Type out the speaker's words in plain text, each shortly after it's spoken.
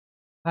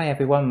Hi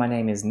everyone, my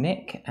name is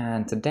Nick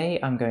and today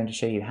I'm going to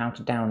show you how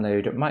to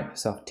download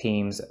Microsoft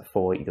Teams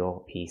for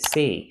your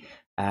PC.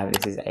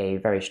 This is a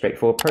very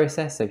straightforward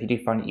process, so if you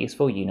do find it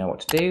useful, you know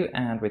what to do.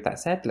 And with that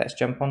said, let's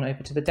jump on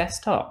over to the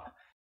desktop.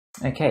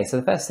 Okay, so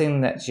the first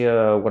thing that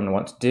you're going to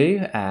want to do,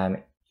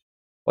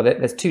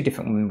 there's two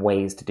different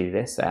ways to do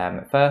this.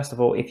 First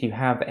of all, if you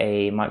have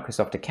a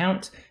Microsoft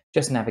account,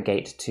 just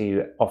navigate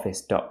to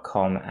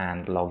Officecom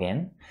and log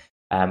in.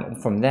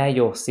 From there,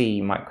 you'll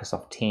see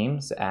Microsoft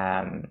Teams.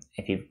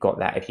 If you've got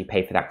that, if you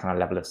pay for that kind of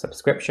level of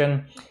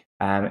subscription,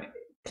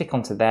 click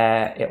onto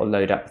there. It will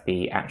load up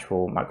the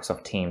actual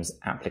Microsoft Teams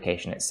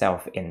application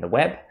itself in the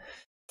web.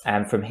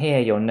 From here,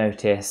 you'll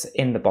notice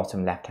in the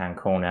bottom left-hand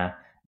corner,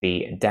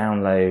 the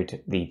download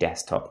the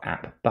desktop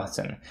app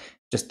button.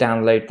 Just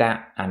download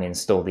that and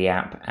install the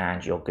app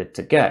and you're good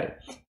to go.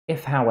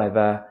 If,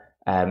 however,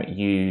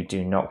 you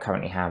do not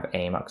currently have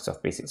a Microsoft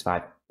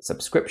 365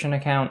 subscription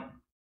account,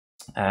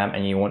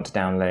 and you want to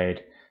download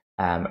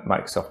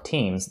Microsoft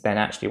Teams, then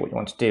actually what you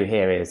want to do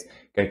here is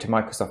go to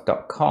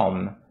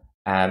Microsoftcom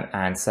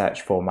and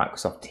search for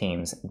Microsoft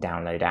Teams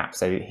download app.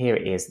 So here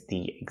is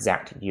the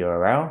exact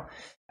URL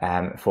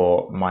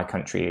for my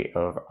country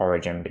of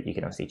origin, but you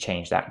can obviously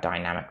change that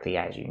dynamically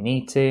as you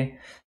need to.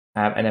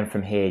 And then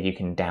from here, you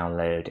can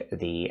download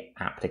the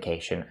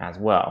application as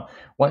well.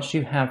 Once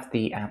you have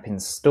the app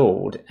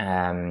installed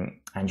and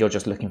you're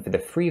just looking for the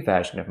free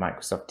version of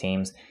Microsoft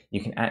Teams,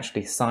 you can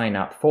actually sign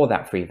up for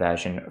that free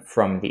version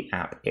from the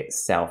app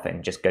itself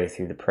and just go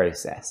through the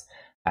process.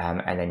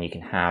 And then you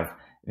can have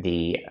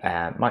the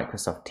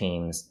Microsoft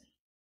Teams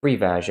free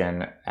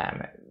version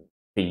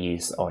for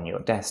use on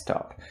your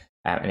desktop.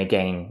 And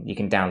again, you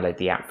can download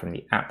the app from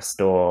the App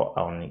Store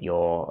on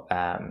your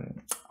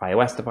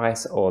iOS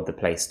device or the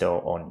Play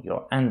Store on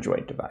your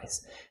Android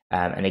device.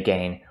 And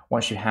again,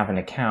 once you have an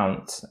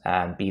account,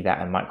 be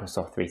that a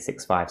Microsoft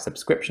 365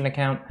 subscription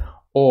account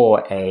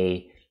or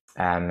a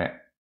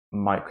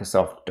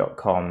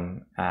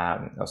Microsoft.com,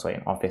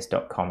 an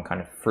Office.com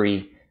kind of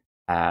free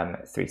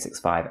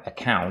 365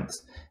 account,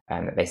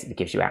 that basically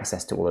gives you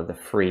access to all of the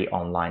free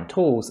online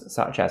tools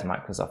such as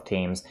Microsoft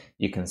Teams,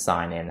 you can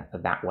sign in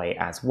that way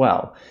as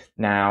well.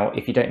 Now,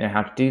 if you don't know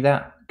how to do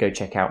that, go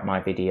check out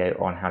my video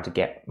on how to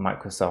get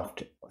Microsoft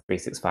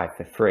 365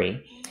 for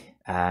free.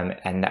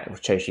 And that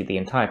shows you the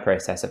entire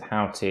process of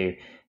how to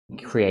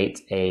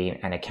create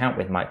an account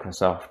with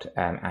Microsoft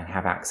and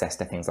have access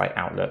to things like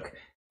Outlook,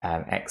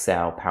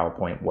 Excel,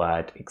 PowerPoint,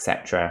 Word,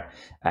 etc.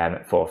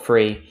 For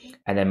free.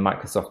 And then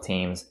Microsoft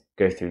Teams,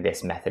 go through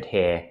this method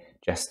here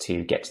just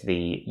to get to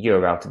the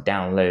URL to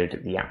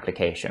download the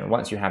application.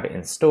 Once you have it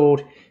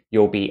installed,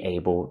 you'll be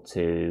able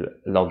to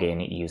log in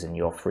using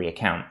your free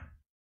account.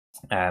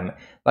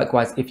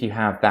 Likewise, if you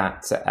have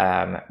that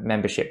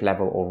membership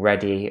level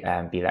already,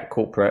 be that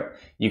corporate,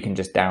 you can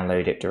just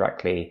download it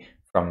directly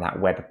from that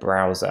web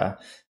browser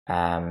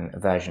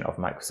version of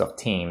Microsoft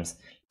Teams.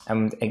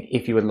 And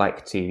if you would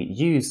like to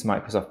use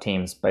Microsoft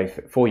Teams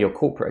both for your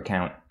corporate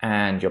account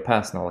and your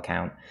personal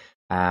account,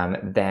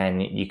 then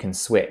you can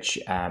switch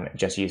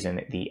just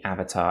using the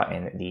avatar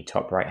in the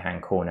top right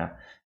hand corner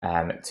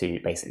to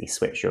basically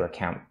switch your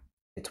account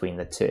between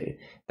the two.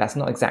 That's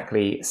not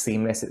exactly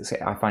seamless.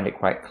 I find it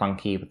quite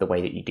clunky with the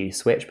way that you do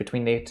switch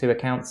between the two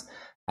accounts.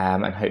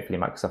 And hopefully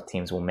Microsoft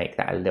Teams will make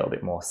that a little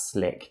bit more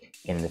slick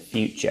in the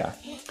future.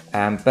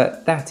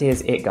 But that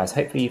is it, guys.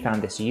 Hopefully you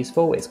found this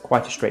useful. It's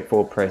quite a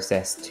straightforward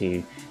process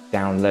to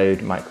download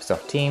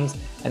Microsoft Teams,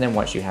 and then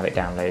once you have it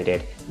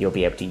downloaded, you'll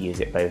be able to use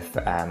it both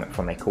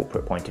from a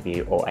corporate point of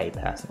view or a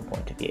personal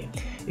point of view.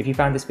 If you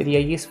found this video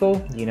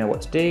useful, you know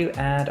what to do,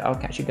 and I'll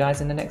catch you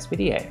guys in the next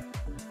video.